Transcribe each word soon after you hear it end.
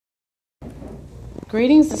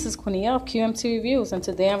Greetings, this is Quinnia of QMT Reviews, and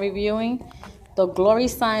today I'm reviewing the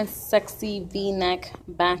GlorySunshine Sexy V-Neck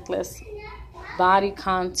Backless Body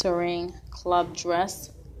Contouring Club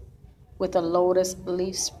Dress with a Lotus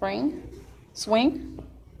Leaf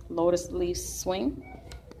Lotus Leaf Swing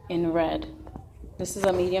in red. This is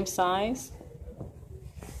a medium size.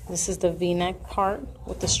 This is the V-neck part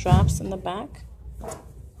with the straps in the back.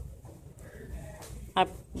 I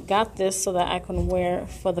got this so that I can wear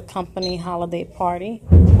for the company holiday party.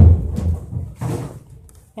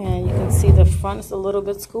 And you can see the front is a little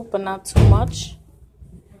bit scooped, but not too much.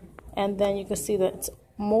 And then you can see that it's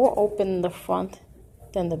more open in the front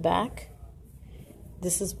than the back.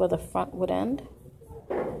 This is where the front would end.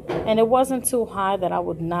 And it wasn't too high that I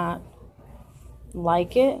would not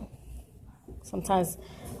like it.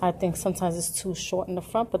 I think sometimes it's too short in the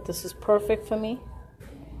front, but this is perfect for me.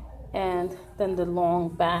 And then the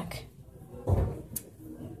long back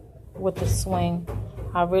with the swing.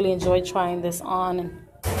 I really enjoyed trying this on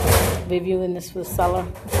and reviewing this for the seller.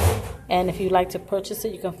 And if you'd like to purchase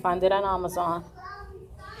it, you can find it on Amazon.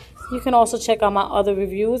 You can also check out my other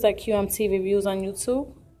reviews at QMT Reviews on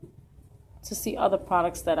YouTube to see other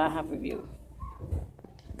products that I have reviewed.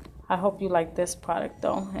 I hope you like this product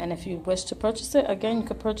though. And if you wish to purchase it, again, you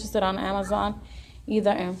can purchase it on Amazon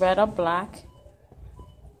either in red or black.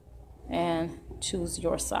 And choose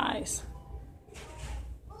your size.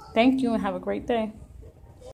 Thank you and have a great day.